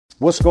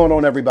What's going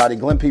on, everybody?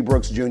 Glenn P.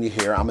 Brooks Jr.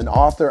 here. I'm an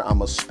author,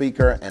 I'm a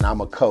speaker, and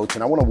I'm a coach,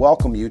 and I want to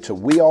welcome you to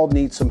We All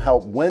Need Some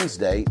Help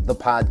Wednesday, the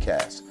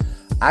podcast.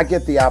 I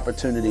get the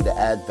opportunity to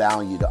add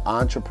value to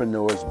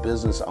entrepreneurs,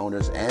 business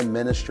owners, and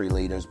ministry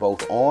leaders,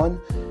 both on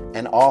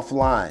and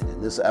offline.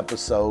 And this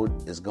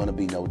episode is going to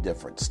be no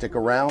different. Stick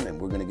around, and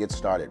we're going to get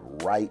started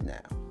right now.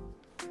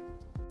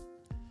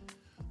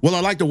 Well,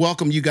 I'd like to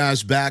welcome you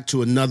guys back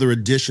to another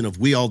edition of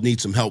We All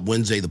Need Some Help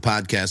Wednesday, the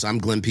podcast. I'm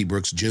Glenn P.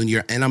 Brooks Jr.,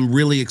 and I'm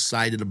really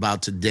excited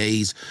about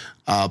today's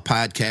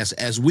podcast.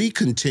 As we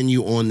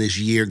continue on this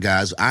year,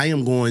 guys, I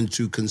am going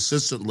to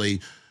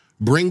consistently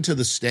bring to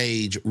the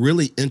stage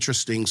really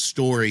interesting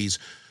stories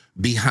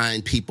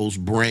behind people's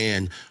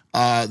brand.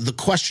 The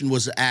question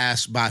was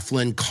asked by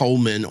Flynn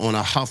Coleman on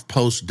a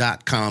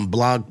HuffPost.com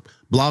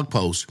blog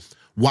post.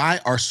 Why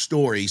are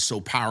stories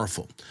so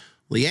powerful?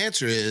 Well, the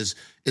answer is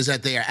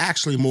that they are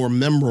actually more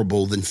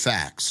memorable than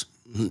facts.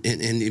 And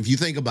if you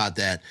think about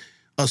that,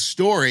 a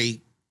story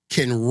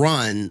can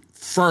run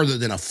further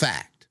than a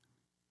fact.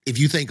 If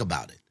you think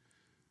about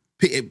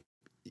it,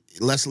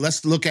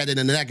 let's look at it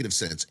in a negative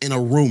sense. In a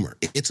rumor,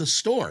 it's a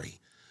story,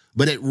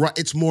 but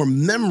it's more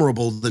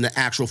memorable than the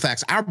actual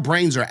facts. Our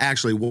brains are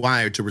actually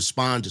wired to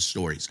respond to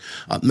stories.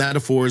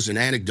 Metaphors and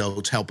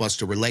anecdotes help us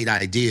to relate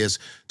ideas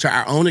to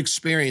our own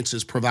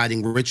experiences,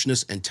 providing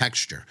richness and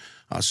texture.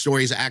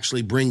 Stories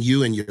actually bring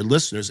you and your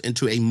listeners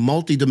into a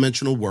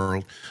multidimensional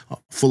world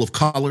full of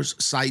colors,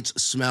 sights,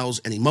 smells,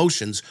 and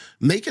emotions,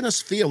 making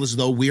us feel as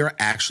though we are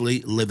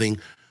actually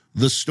living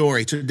the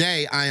story.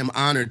 Today, I am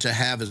honored to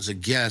have as a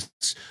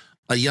guest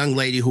a young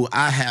lady who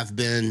I have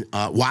been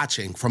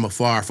watching from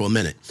afar for a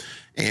minute.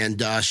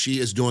 And she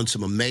is doing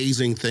some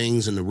amazing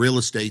things in the real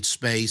estate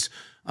space.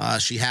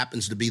 She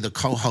happens to be the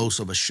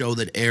co-host of a show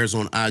that airs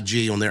on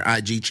IG, on their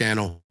IG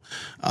channel,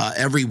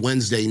 every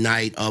Wednesday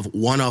night of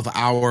one of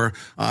our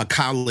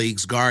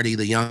colleagues, Gardy,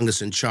 the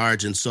youngest in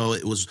charge. And so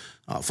it was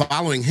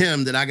following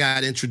him that I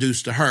got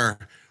introduced to her.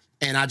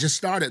 And I just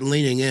started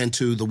leaning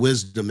into the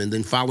wisdom, and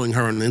then following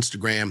her on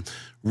Instagram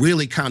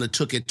really kind of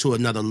took it to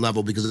another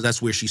level because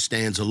that's where she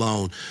stands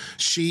alone.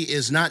 She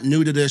is not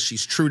new to this.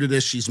 She's true to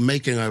this. She's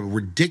making a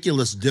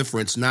ridiculous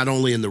difference, not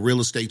only in the real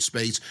estate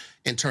space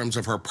in terms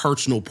of her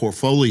personal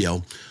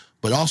portfolio,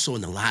 but also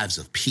in the lives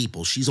of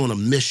people. She's on a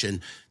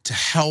mission to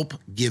help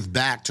give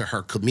back to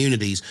her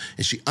communities,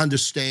 and she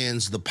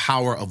understands the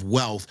power of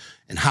wealth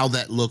and how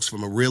that looks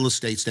from a real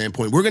estate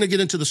standpoint. We're going to get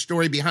into the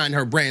story behind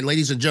her brand.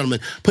 Ladies and gentlemen,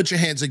 put your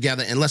hands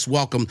together and let's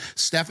welcome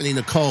Stephanie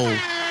Nicole,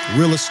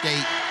 real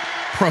estate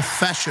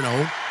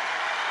professional,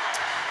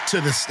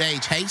 to the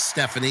stage. Hey,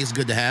 Stephanie, it's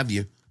good to have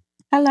you.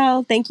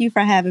 Hello, thank you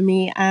for having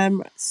me.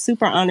 I'm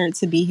super honored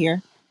to be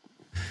here.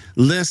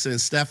 Listen,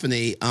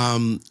 Stephanie,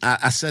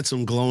 I said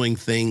some glowing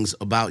things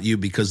about you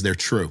because they're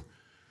true.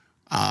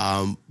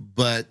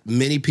 But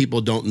many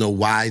people don't know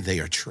why they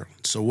are true.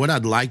 So what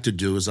I'd like to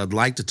do is I'd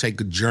like to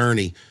take a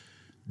journey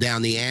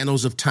down the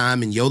annals of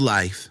time in your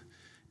life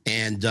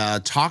and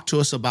talk to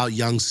us about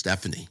young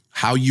Stephanie,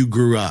 how you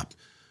grew up,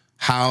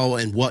 how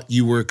and what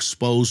you were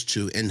exposed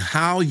to, and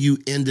how you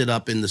ended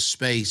up in the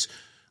space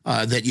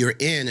that you're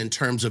in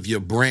terms of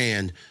your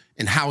brand,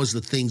 and how has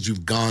the things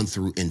you've gone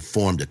through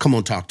informed it. Come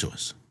on, talk to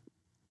us.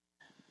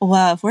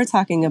 Well, if we're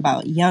talking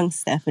about young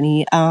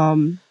Stephanie, I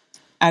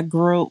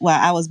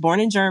was born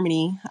in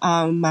Germany.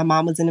 My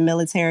mom was in the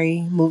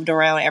military, moved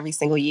around every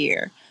single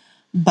year.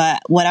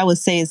 But what I would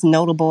say is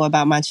notable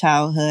about my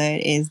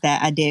childhood is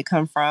that I did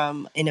come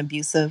from an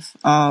abusive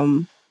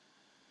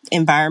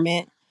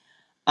environment.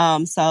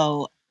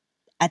 So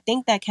I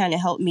think that kind of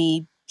helped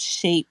me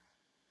shape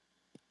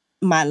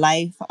my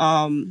life.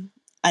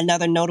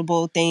 Another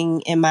notable thing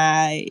in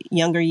my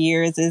younger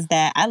years is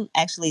that I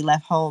actually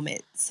left home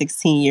at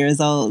 16 years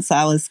old. So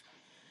I was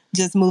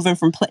just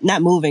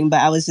not moving, but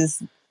I was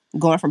just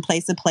going from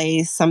place to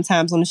place,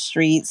 sometimes on the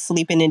streets,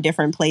 sleeping in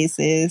different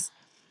places.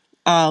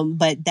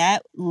 But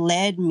that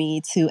led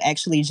me to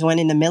actually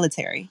joining the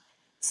military.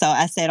 So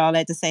I said all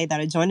that to say that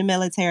I joined the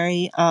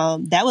military.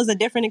 That was a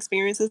different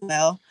experience as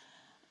well.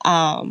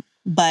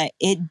 But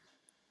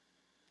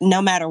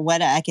no matter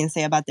what I can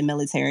say about the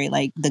military,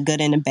 like the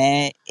good and the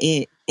bad,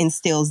 it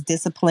instills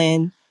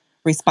discipline,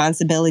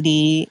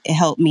 responsibility. It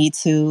helped me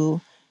to,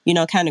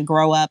 kind of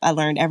grow up. I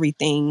learned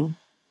everything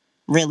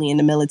really in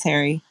the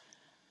military.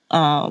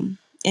 And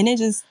it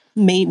just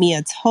made me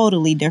a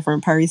totally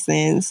different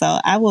person. So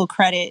I will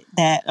credit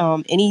that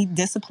any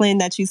discipline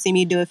that you see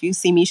me do, if you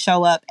see me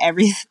show up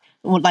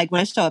when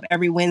I show up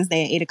every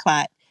Wednesday at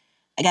 8:00,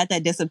 I got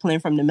that discipline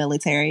from the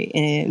military,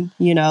 and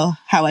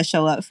how I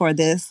show up for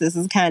this. This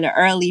is kind of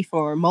early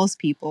for most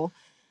people.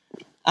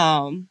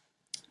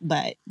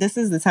 But this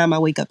is the time I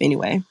wake up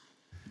anyway.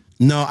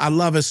 No, I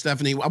love it,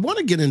 Stephanie. I want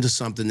to get into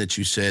something that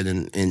you said,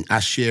 and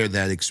I share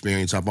that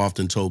experience. I've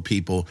often told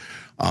people,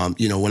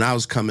 when I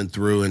was coming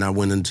through and I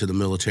went into the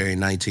military in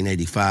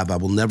 1985, I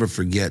will never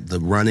forget the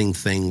running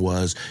thing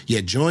was,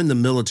 join the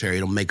military,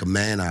 it'll make a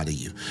man out of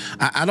you.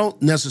 I don't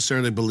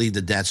necessarily believe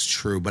that that's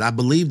true, but I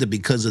believe that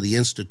because of the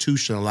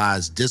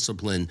institutionalized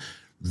discipline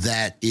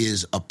that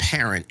is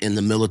apparent in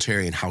the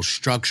military and how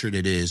structured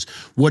it is,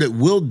 what it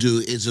will do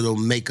is it'll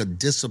make a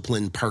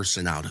disciplined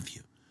person out of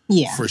you.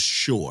 Yeah. For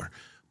sure.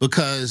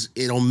 Because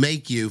it'll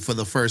make you, for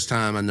the first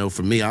time, I know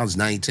for me, I was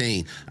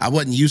 19. I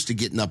wasn't used to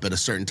getting up at a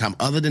certain time.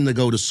 Other than to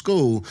go to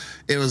school,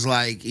 it was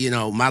like,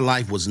 my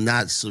life was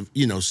not,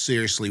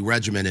 seriously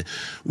regimented.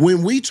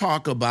 When we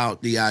talk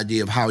about the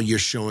idea of how you're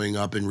showing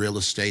up in real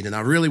estate, and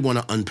I really want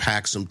to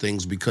unpack some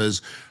things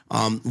because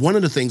one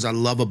of the things I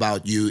love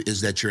about you is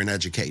that you're an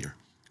educator.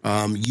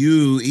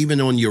 You,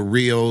 even on your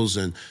reels,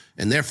 and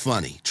they're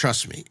funny,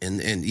 trust me.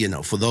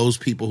 And for those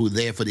people who are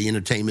there for the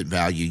entertainment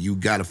value, you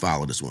got to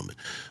follow this woman.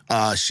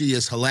 She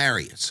is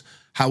hilarious.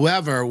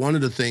 However, one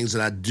of the things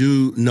that I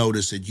do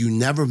notice that you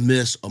never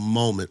miss a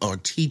moment or a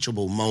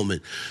teachable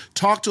moment.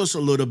 Talk to us a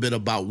little bit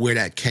about where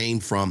that came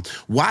from.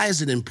 Why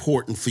is it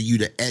important for you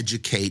to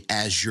educate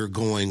as you're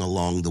going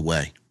along the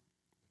way?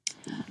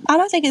 I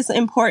don't think it's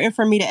important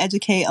for me to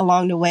educate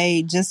along the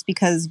way just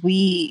because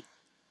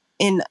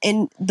in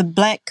the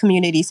Black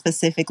community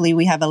specifically,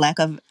 we have a lack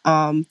of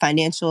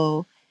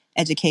financial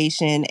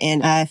education.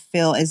 And I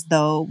feel as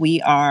though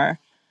we are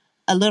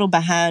a little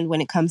behind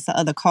when it comes to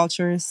other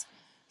cultures.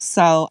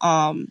 So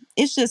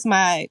it's just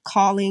my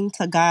calling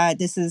to God.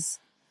 This is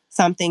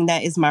something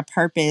that is my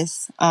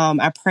purpose.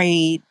 I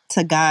prayed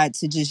to God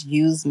to just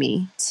use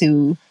me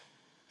to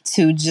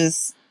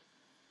just,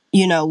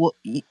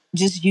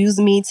 just use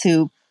me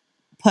to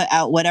put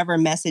out whatever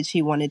message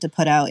he wanted to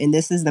put out. And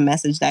this is the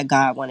message that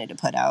God wanted to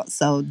put out.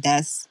 So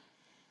that's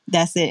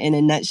it in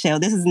a nutshell.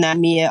 This is not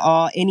me at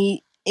all.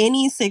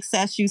 Any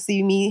success you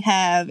see me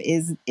have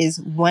is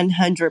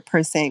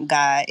 100%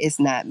 God. It's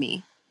not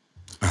me.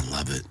 I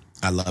love it.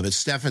 I love it.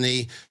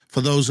 Stephanie,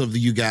 for those of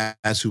you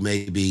guys who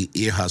may be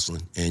ear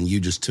hustling and you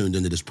just tuned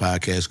into this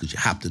podcast because you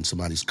hopped in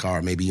somebody's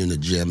car, maybe you're in the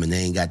gym and they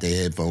ain't got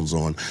their headphones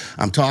on.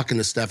 I'm talking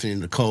to Stephanie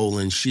Nicole,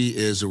 and she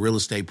is a real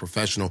estate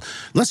professional.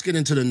 Let's get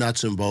into the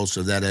nuts and bolts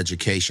of that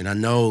education. I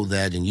know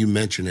that, and you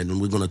mentioned it, and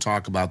we're going to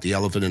talk about the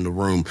elephant in the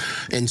room.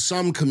 In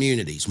some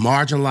communities,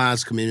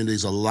 marginalized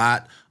communities, a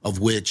lot of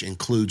which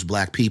includes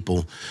Black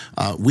people,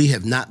 we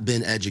have not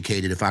been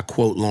educated. If I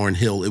quote Lauryn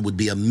Hill, it would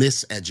be a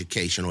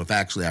miseducation, or if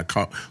actually I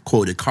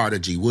quoted Carter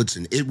G.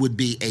 Woodson, it would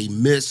be a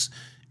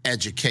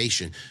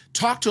miseducation.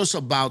 Talk to us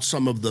about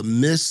some of the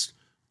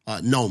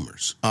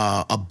misnomers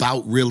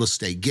about real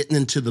estate, getting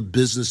into the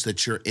business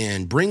that you're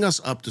in. Bring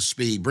us up to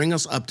speed, bring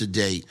us up to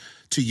date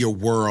to your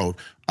world.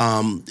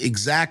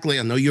 Exactly,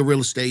 I know you're a real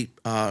estate,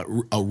 a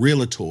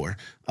realtor,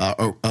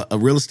 a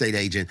real estate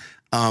agent.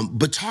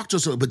 But talk to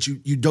us, but you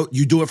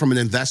do it from an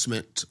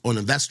investment or an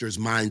investor's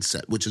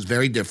mindset, which is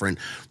very different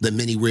than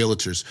many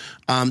realtors.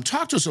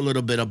 Talk to us a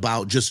little bit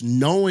about just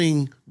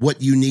knowing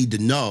what you need to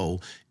know,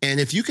 and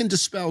if you can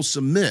dispel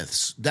some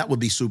myths, that would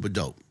be super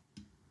dope.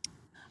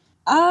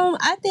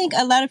 I think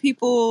a lot of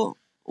people,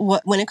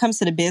 when it comes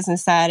to the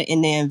business side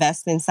and the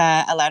investing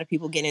side, a lot of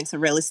people get into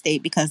real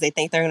estate because they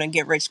think they're going to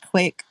get rich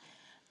quick.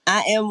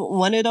 I am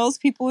one of those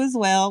people as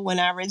well. When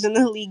I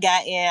originally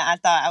got in, I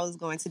thought I was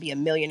going to be a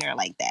millionaire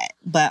like that.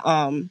 But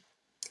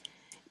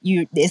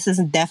this is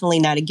definitely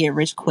not a get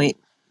rich quick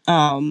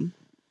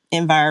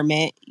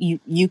environment.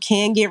 You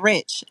can get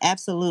rich,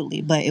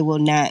 absolutely, but it will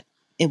not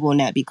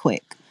be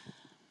quick.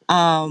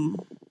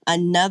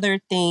 Another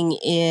thing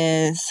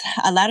is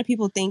a lot of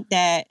people think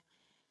that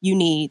you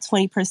need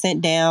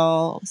 20%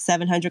 down,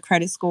 700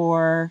 credit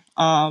score,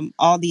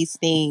 all these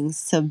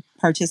things to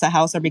purchase a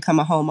house or become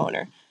a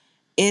homeowner.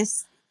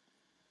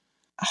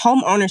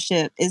 Home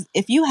ownership is,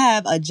 if you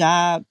have a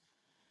job,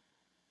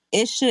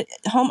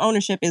 home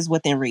ownership is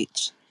within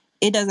reach.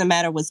 It doesn't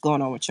matter what's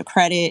going on with your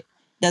credit,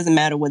 doesn't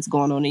matter what's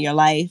going on in your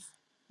life.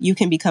 You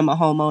can become a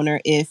homeowner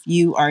if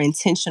you are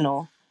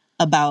intentional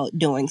about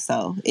doing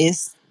so.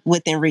 It's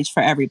within reach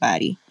for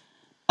everybody.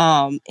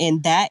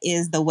 And that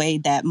is the way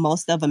that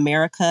most of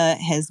America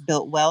has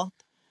built wealth.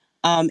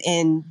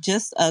 And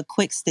just a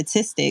quick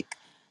statistic,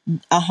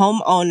 a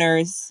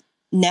homeowner's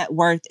net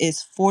worth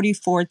is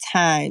 44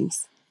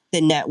 times the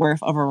net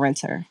worth of a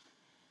renter.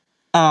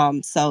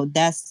 So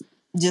that's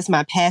just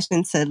my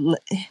passion to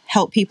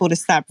help people to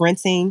stop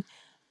renting.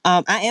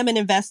 I am an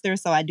investor,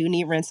 so I do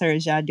need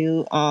renters. Y'all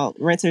do.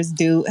 Renters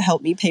do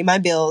help me pay my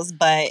bills,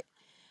 but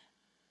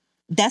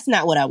that's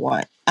not what I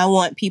want. I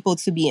want people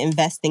to be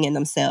investing in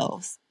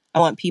themselves. I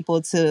want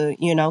people to,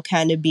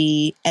 kind of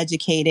be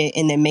educated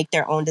and then make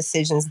their own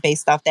decisions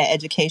based off that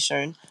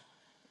education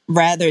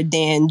rather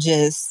than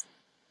just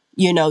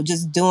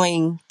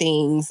doing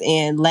things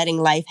and letting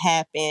life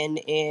happen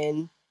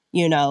and,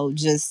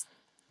 just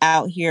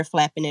out here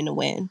flapping in the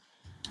wind.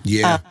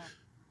 Yeah.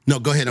 No,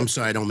 go ahead. I'm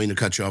sorry. I don't mean to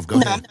cut you off. Go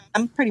ahead.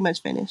 I'm pretty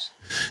much finished.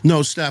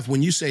 No, Steph,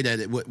 when you say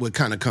that, what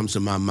kind of comes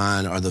to my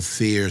mind are the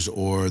fears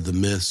or the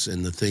myths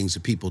and the things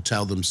that people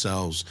tell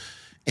themselves.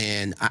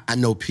 And I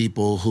know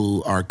people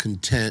who are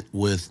content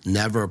with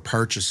never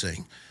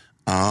purchasing,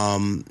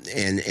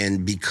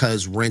 and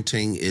because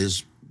renting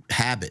is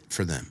habit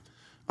for them,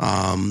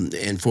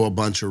 and for a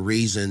bunch of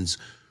reasons.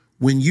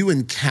 When you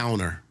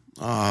encounter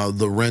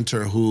the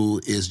renter who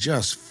is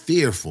just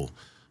fearful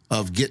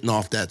of getting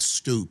off that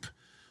stoop,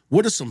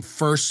 what are some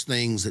first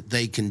things that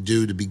they can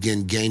do to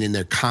begin gaining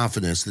their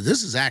confidence that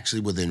this is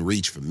actually within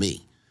reach for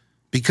me?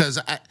 Because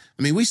I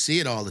mean, we see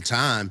it all the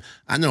time.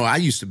 I know I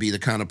used to be the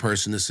kind of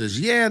person that says,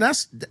 "Yeah,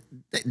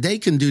 they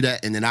can do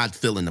that," and then I'd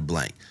fill in the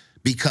blank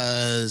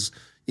because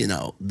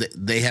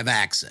they have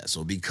access,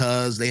 or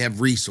because they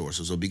have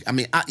resources, or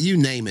you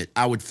name it,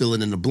 I would fill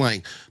it in the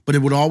blank. But it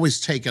would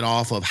always take it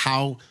off of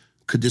how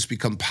could this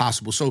become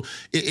possible. So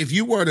if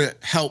you were to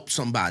help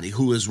somebody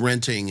who is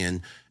renting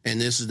and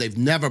they've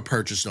never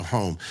purchased a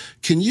home,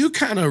 can you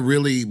kind of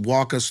really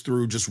walk us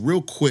through just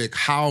real quick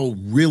how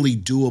really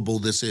doable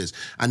this is?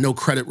 I know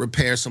credit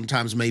repair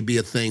sometimes may be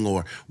a thing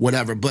or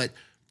whatever, but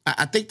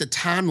I think the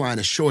timeline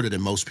is shorter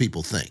than most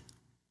people think.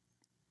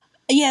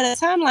 Yeah,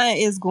 the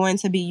timeline is going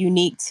to be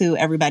unique to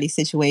everybody's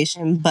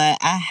situation, but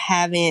I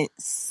haven't,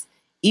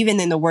 even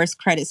in the worst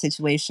credit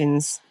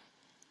situations,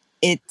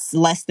 it's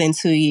less than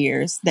 2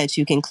 years that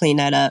you can clean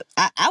that up.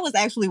 I was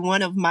actually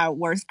one of my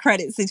worst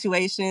credit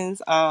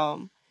situations.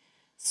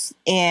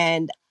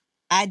 And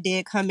I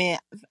did come in.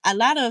 A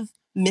lot of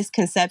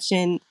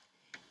misconception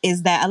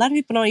is that a lot of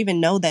people don't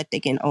even know that they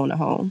can own a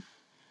home.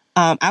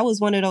 I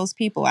was one of those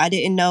people. I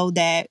didn't know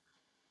that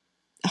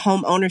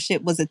home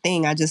ownership was a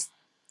thing. I just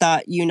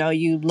thought,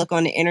 you look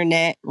on the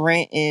internet,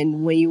 rent,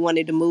 and when you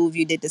wanted to move,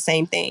 you did the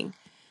same thing.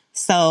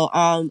 So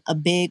a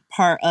big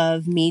part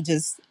of me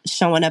just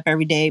showing up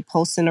every day,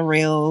 posting the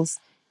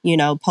reels,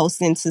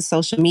 posting to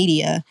social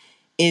media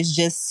is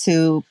just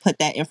to put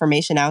that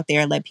information out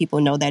there, let people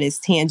know that it's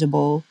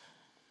tangible.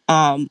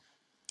 And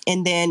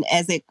then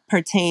as it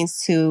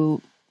pertains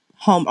to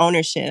home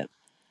ownership,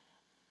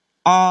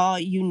 all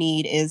you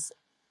need is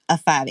a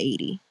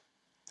 580.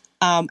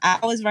 I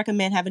always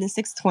recommend having a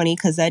 620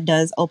 because that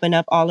does open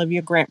up all of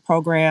your grant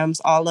programs,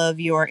 all of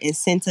your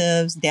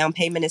incentives, down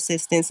payment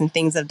assistance, and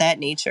things of that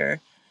nature.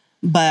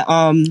 But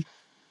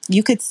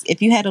you could,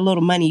 if you had a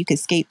little money, you could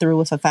skate through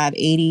with a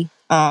 580.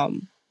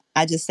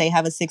 I just say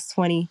have a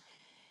 620.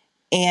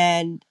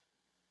 And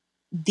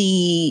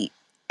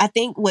I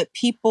think what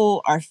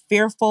people are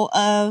fearful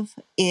of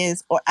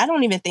is, or I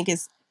don't even think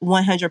it's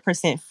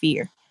 100%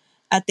 fear.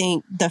 I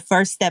think the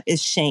first step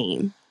is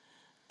shame.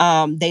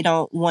 They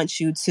don't want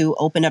you to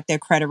open up their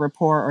credit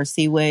report or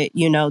see what,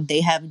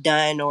 they have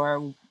done,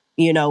 or,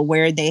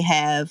 where they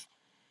have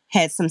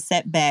had some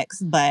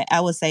setbacks. But I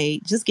would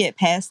say just get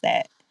past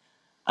that.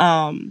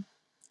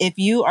 If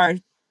you are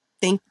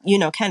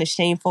kind of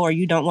shameful, or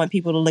you don't want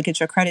people to look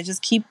at your credit,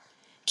 just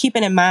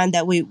keeping in mind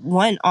that we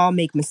all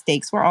make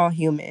mistakes. We're all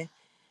human.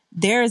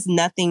 There's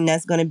nothing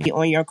that's going to be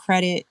on your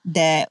credit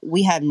that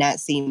we have not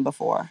seen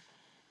before.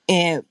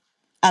 And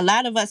a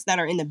lot of us that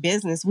are in the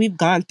business, we've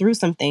gone through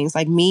some things.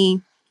 Like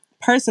me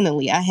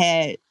personally, I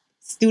had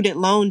student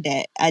loan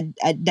debt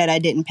that I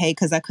didn't pay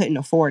because I couldn't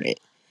afford it.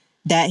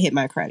 That hit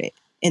my credit.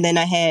 And then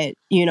I had,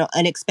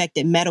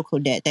 unexpected medical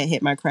debt that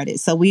hit my credit.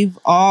 So we've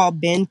all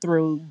been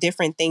through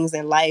different things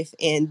in life.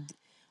 And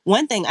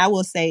one thing I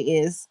will say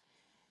is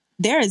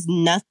there is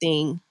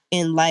nothing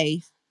in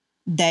life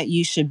that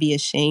you should be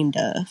ashamed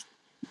of.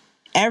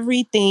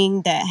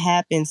 Everything that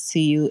happens to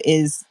you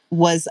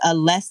was a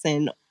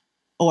lesson,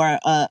 or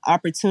an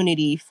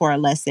opportunity for a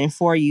lesson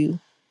for you,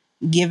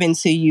 given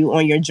to you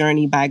on your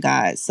journey by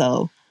God.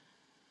 So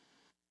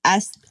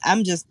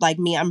I'm just like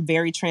me. I'm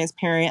very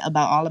transparent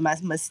about all of my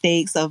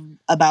mistakes,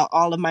 about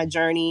all of my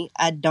journey.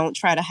 I don't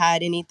try to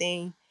hide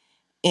anything.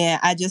 And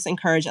I just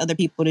encourage other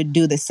people to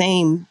do the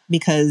same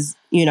because,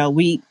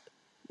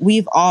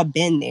 we've all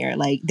been there.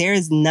 Like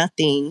there's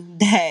nothing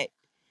that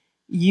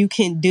you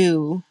can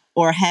do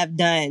or have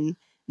done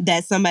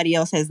that somebody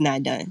else has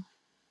not done.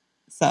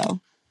 So.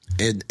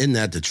 And isn't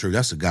that the truth?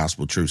 That's the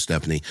gospel truth,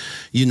 Stephanie.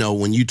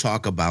 When you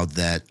talk about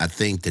that, I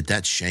think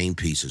that shame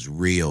piece is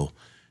real.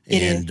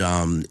 And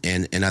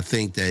I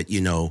think that,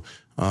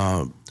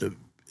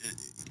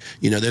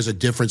 there's a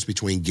difference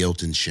between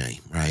guilt and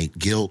shame, right?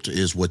 Guilt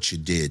is what you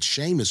did.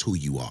 Shame is who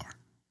you are.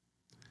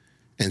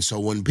 And so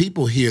when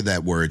people hear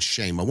that word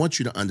shame, I want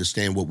you to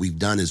understand what we've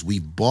done is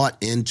we've bought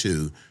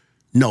into,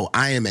 no,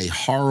 I am a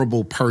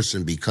horrible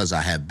person because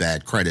I have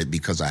bad credit,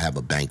 because I have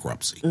a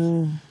bankruptcy.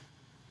 Mm.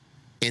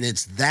 And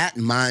it's that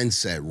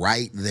mindset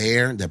right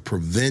there that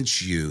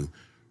prevents you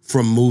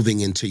from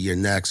moving into your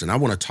next. And I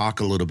want to talk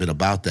a little bit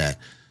about that.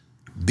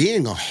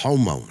 Being a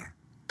homeowner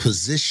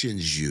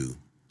positions you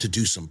to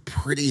do some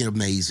pretty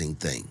amazing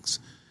things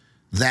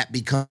that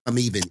become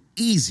even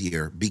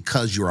easier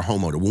because you're a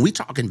homeowner. When we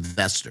talk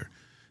investor,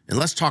 and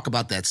let's talk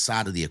about that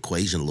side of the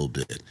equation a little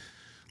bit.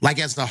 Like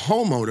as the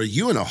homeowner,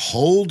 you're in a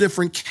whole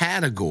different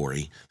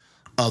category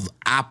of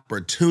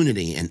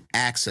opportunity and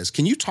access.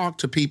 Can you talk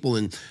to people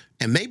and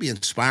maybe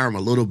inspire them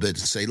a little bit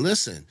to say,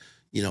 listen,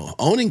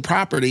 owning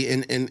property,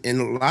 and a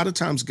lot of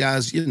times,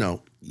 guys, you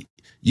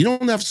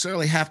don't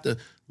necessarily have to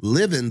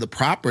live in the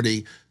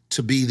property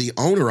to be the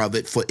owner of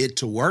it for it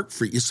to work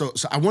for you. So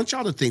I want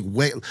y'all to think,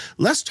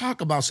 let's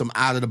talk about some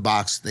out of the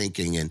box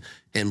thinking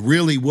and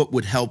really what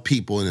would help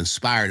people and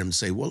inspire them to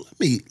say, well,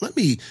 let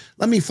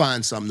me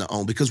find something to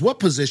own, because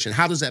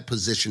how does that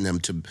position them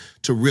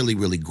to really,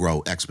 really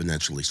grow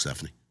exponentially,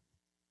 Stephanie?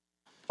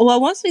 Well,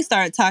 once we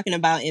start talking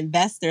about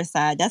investor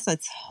side, that's a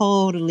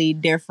totally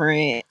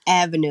different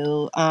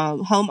avenue.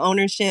 Home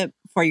ownership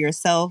for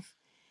yourself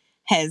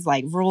has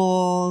like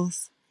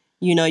rules.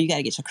 You know, you got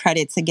to get your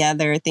credit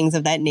together, things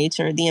of that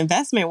nature. The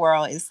investment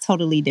world is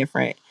totally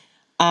different.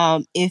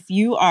 If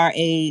you are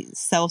a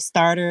self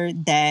starter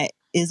that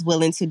is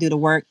willing to do the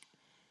work,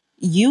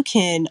 you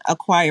can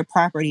acquire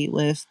property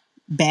with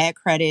bad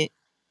credit,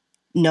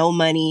 no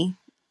money.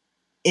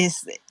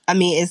 It's, I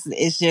mean,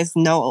 it's just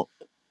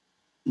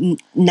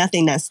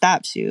nothing that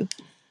stops you,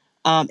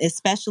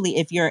 especially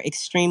if you're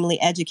extremely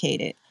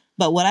educated.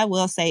 But what I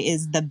will say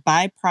is the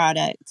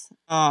byproduct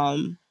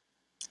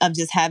of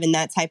just having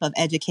that type of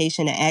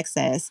education and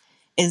access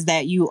is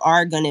that you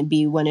are going to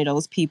be one of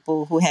those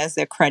people who has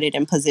their credit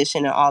and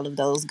position and all of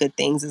those good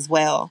things as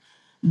well.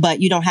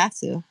 But you don't have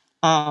to.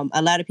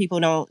 A lot of people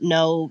don't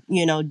know,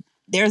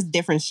 there's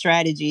different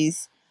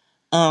strategies,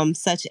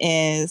 such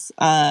as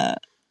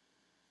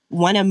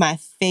one of my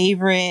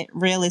favorite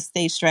real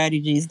estate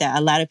strategies that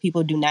a lot of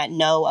people do not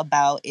know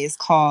about is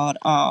called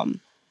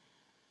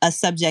a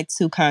subject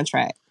to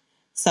contract.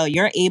 So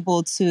you're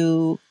able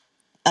to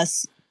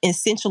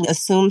essentially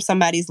assume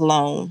somebody's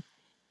loan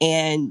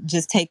and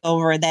just take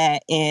over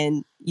that,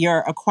 and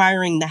you're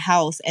acquiring the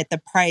house at the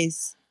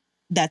price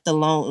that the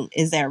loan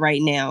is at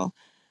right now.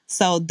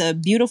 So the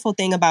beautiful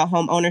thing about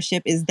home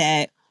ownership is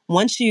that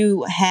once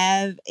you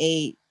have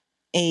a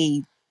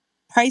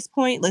price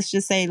point, let's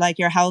just say like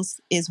your house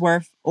is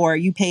worth, or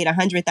you paid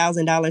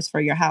 $100,000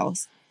 for your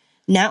house.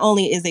 Not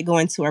only is it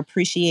going to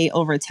appreciate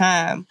over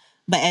time,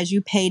 but as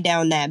you pay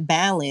down that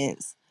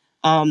balance,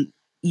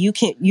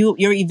 you'll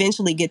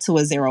eventually get to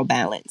a zero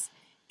balance,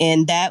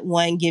 and that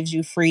one gives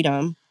you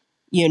freedom,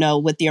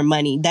 with your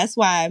money. That's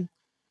why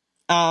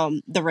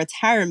the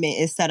retirement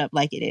is set up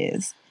like it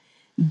is.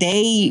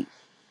 They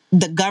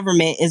the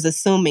government is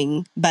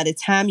assuming by the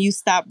time you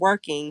stop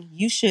working,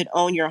 you should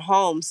own your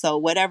home. So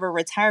whatever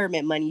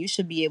retirement money you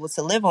should be able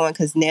to live on,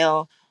 because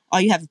now all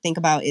you have to think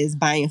about is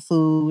buying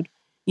food,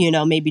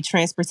 maybe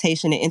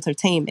transportation and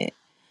entertainment.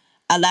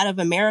 A lot of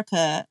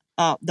America,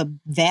 the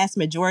vast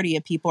majority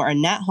of people are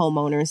not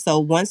homeowners. So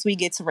once we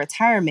get to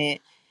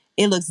retirement,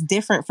 it looks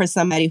different for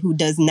somebody who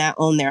does not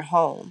own their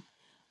home.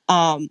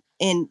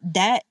 And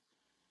that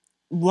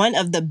one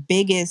of the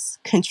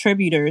biggest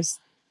contributors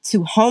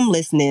to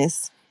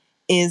homelessness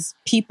is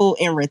people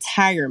in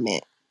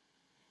retirement.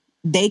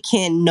 They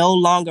can no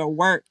longer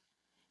work,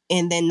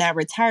 and then that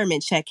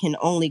retirement check can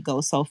only go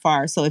so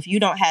far. So if you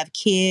don't have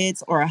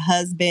kids or a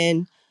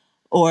husband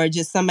or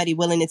just somebody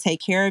willing to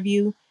take care of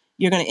you,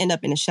 you're going to end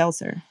up in a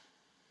shelter.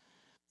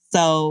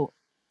 So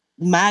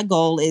my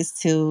goal is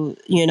to,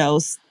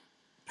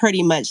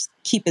 pretty much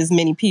keep as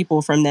many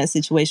people from that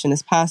situation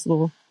as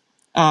possible.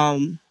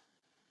 Um,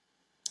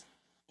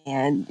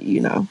 and,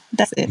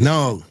 that's it.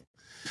 No,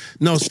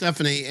 no,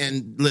 Stephanie,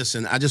 and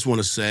listen, I just want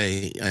to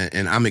say,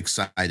 and I'm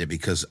excited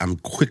because I'm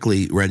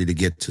quickly ready to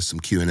get to some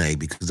Q&A,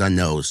 because I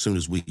know as soon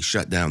as we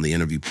shut down the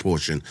interview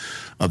portion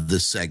of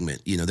this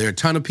segment, there are a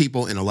ton of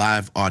people in a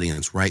live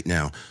audience right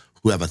now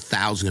who have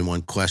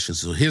 1,001 questions.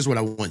 So here's what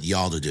I want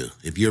y'all to do.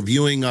 If you're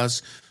viewing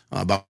us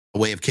by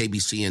way of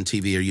KBC and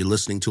TV, or you're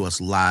listening to us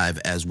live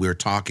as we're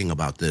talking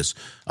about this,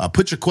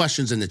 put your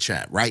questions in the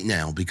chat right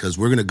now, because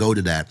we're going to go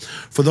to that.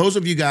 For those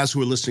of you guys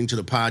who are listening to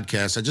the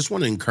podcast, I just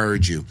want to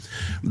encourage you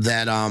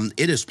that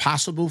it is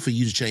possible for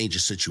you to change your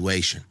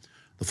situation.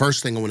 The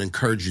first thing I want to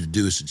encourage you to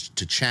do is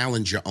to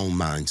challenge your own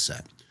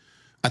mindset.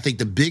 I think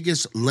the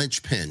biggest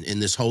linchpin in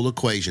this whole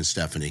equation,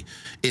 Stephanie,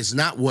 is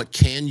not what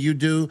can you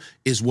do,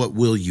 is what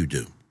will you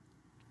do.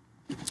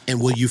 And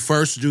will you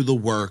first do the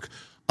work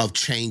of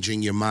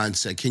changing your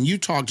mindset? Can you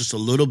talk just a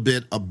little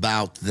bit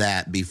about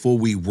that before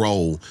we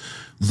roll?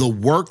 The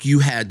work you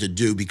had to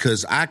do,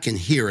 because I can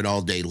hear it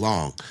all day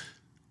long.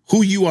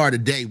 Who you are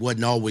today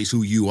wasn't always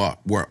who you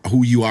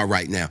are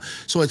right now.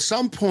 So at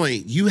some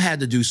point, you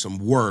had to do some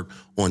work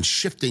on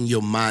shifting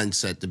your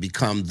mindset to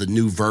become the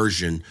new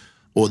version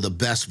or the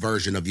best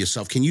version of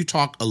yourself. Can you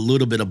talk a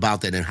little bit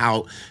about that and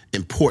how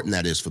important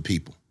that is for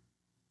people?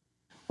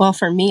 Well,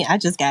 for me, I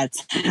just got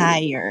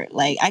tired.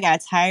 Like, I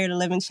got tired of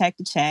living check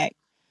to check,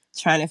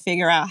 trying to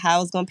figure out how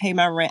I was going to pay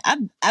my rent.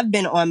 I've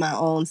been on my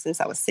own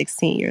since I was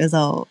 16 years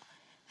old.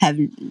 Have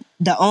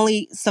The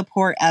only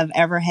support I've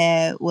ever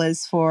had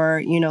was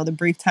for, the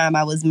brief time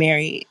I was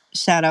married.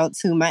 Shout out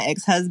to my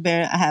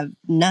ex-husband. I have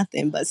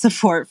nothing but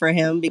support for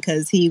him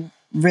because he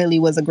really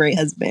was a great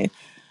husband.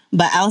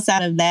 But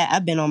outside of that,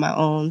 I've been on my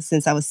own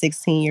since I was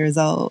 16 years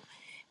old.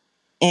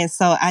 And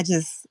so I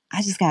just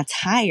got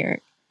tired.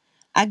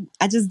 I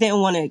just didn't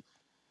want to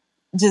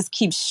just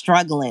keep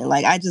struggling.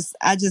 Like I just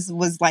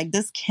was like,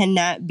 this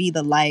cannot be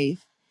the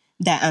life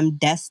that I'm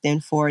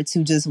destined for,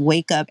 to just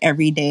wake up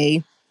every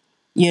day,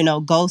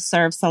 go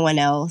serve someone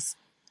else,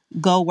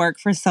 go work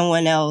for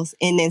someone else,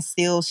 and then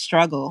still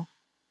struggle.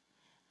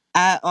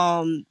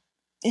 I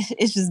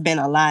it's just been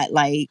a lot.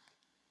 Like,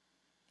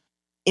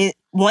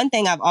 one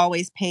thing I've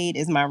always paid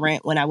is my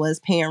rent when I was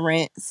paying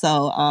rent.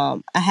 So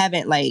I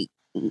haven't, like,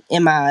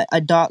 in my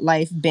adult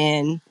life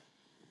been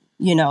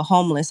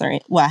homeless, or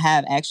well, I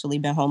have actually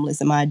been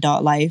homeless in my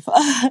adult life.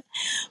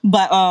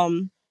 But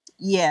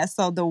yeah,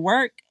 so the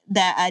work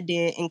that I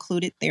did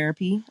included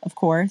therapy, of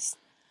course.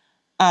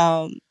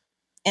 Um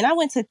and I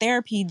went to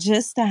therapy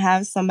just to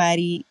have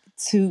somebody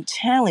to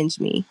challenge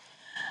me.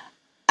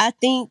 I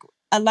think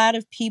a lot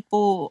of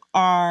people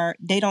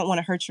they don't want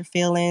to hurt your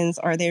feelings,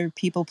 or they're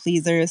people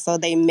pleasers, so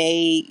they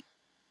may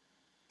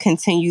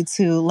continue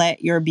to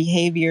let your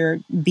behavior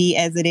be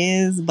as it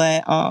is.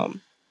 But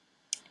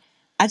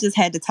I just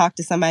had to talk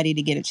to somebody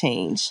to get a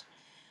change.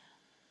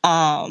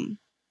 Um,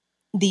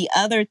 the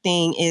other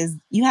thing is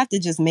you have to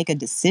just make a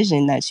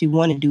decision that you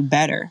want to do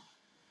better.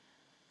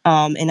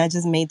 And I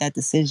just made that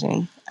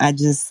decision. I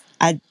just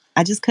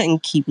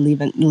couldn't keep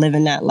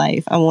living that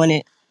life. I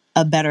wanted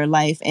a better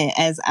life. And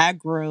as I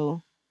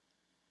grew,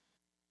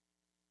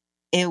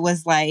 it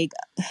was like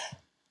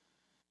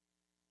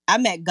I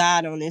met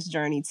God on this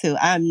journey too.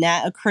 I'm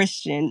not a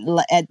Christian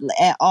at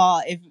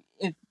all. If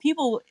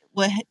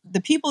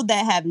the people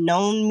that have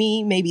known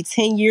me maybe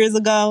 10 years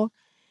ago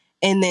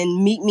and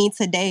then meet me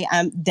today,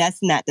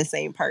 that's not the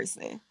same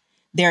person.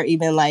 They're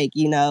even like,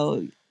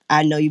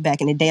 I know you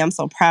back in the day. I'm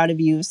so proud of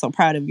you, so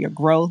proud of your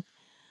growth.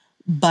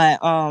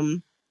 But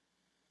I'm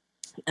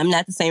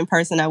not the same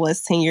person I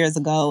was 10 years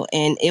ago.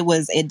 And it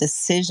was a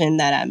decision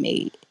that I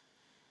made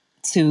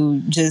to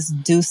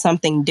just do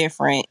something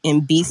different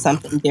and be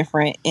something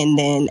different. And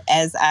then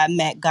as I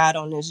met God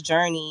on this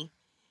journey,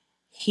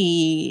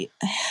 He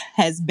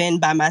has been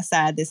by my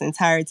side this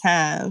entire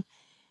time.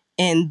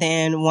 And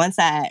then once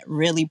I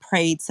really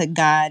prayed to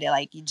God,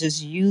 like, you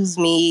just use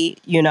me,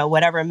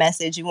 whatever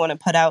message you want to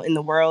put out in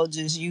the world,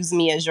 just use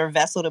me as your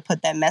vessel to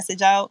put that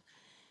message out.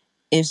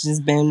 It's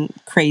just been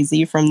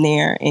crazy from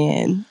there.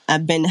 And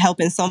I've been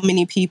helping so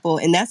many people.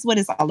 And that's what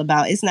it's all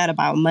about. It's not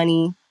about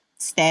money,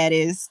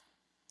 status.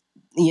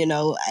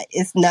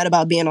 It's not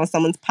about being on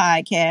someone's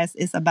podcast.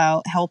 It's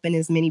about helping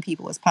as many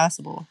people as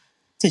possible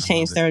to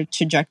change their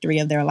trajectory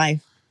of their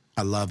life.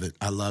 I love it.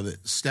 I love it.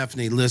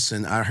 Stephanie,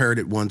 listen, I heard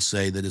it once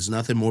say that there's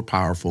nothing more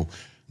powerful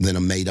than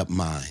a made-up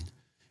mind.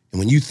 And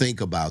when you think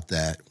about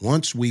that,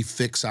 once we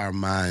fix our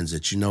minds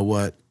that, you know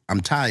what,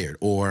 I'm tired,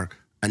 or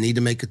I need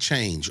to make a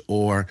change,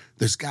 or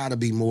there's got to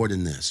be more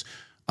than this.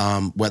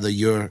 Whether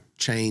your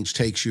change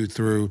takes you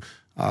through,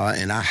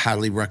 and I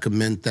highly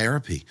recommend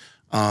therapy,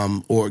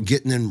 or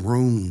getting in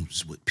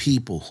rooms with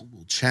people who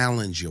will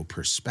challenge your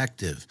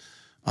perspective.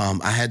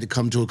 I had to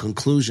come to a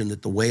conclusion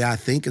that the way I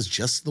think is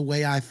just the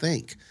way I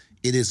think.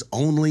 It is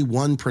only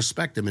one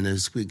perspective, and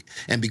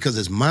because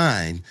it's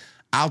mine,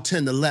 I'll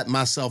tend to let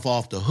myself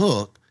off the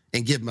hook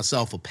and give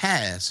myself a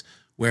pass,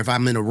 where if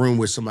I'm in a room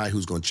with somebody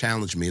who's going to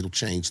challenge me, it'll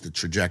change the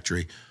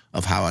trajectory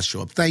of how I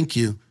show up. Thank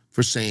you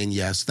for saying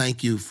yes.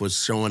 Thank you for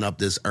showing up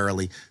this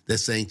early.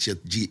 This ain't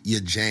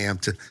your jam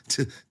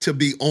to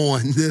be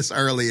on this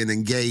early and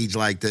engage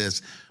like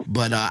this.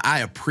 But I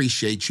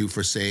appreciate you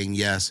for saying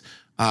yes.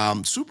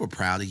 Super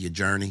proud of your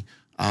journey.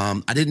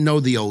 I didn't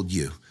know the old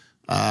you,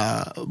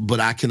 but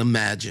I can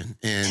imagine.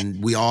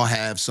 And we all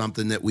have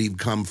something that we've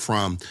come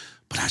from.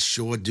 But I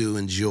sure do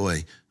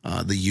enjoy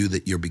the you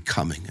that you're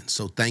becoming. And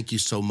so thank you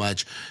so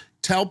much.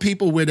 Tell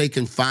people where they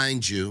can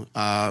find you,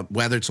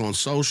 whether it's on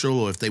social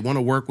or if they want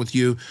to work with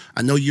you.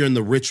 I know you're in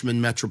the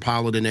Richmond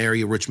metropolitan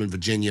area, Richmond,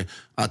 Virginia.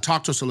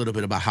 Talk to us a little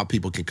bit about how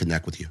people can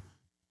connect with you.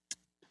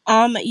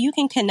 You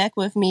can connect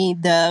with me.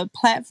 The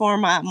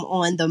platform I'm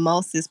on the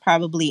most is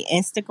probably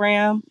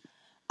Instagram.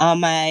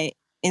 My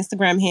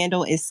Instagram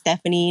handle is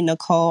Stephanie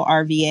Nicole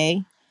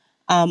RVA.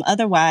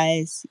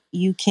 Otherwise,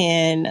 you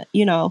can,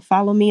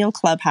 follow me on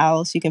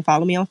Clubhouse. You can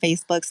follow me on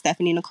Facebook,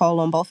 Stephanie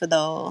Nicole, on both of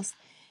those.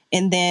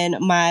 And then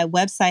my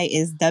website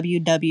is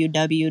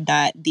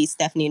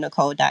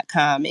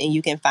www.thestephanienicole.com, and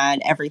you can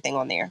find everything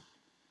on there.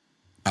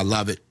 I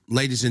love it.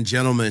 Ladies and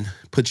gentlemen,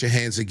 put your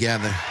hands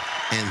together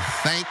and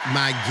thank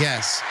my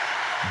guest,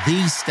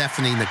 the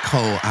Stephanie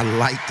Nicole. I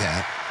like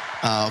that.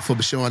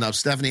 For showing up.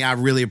 Stephanie, I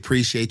really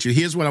appreciate you.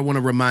 Here's what I want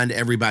to remind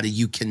everybody.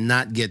 You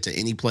cannot get to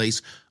any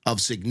place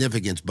of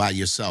significance by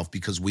yourself,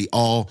 because we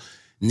all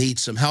need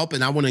some help.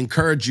 And I want to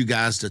encourage you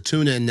guys to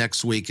tune in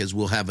next week, as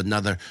we'll have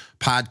another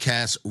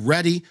podcast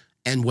ready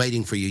and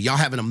waiting for you. Y'all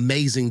have an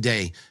amazing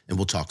day, and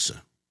we'll talk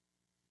soon.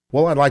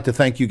 Well, I'd like to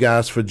thank you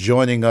guys for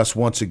joining us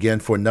once again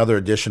for another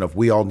edition of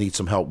We All Need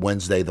Some Help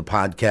Wednesday, the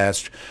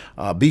podcast.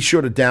 Be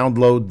sure to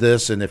download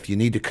this, and if you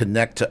need to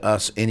connect to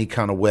us any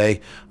kind of way,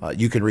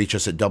 you can reach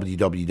us at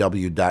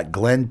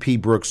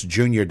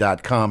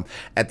www.glennpbrooksjr.com.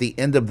 At the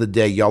end of the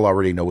day, y'all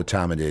already know what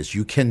time it is.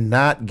 You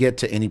cannot get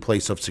to any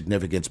place of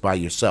significance by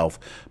yourself,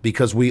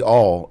 because we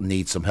all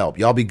need some help.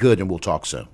 Y'all be good, and we'll talk soon.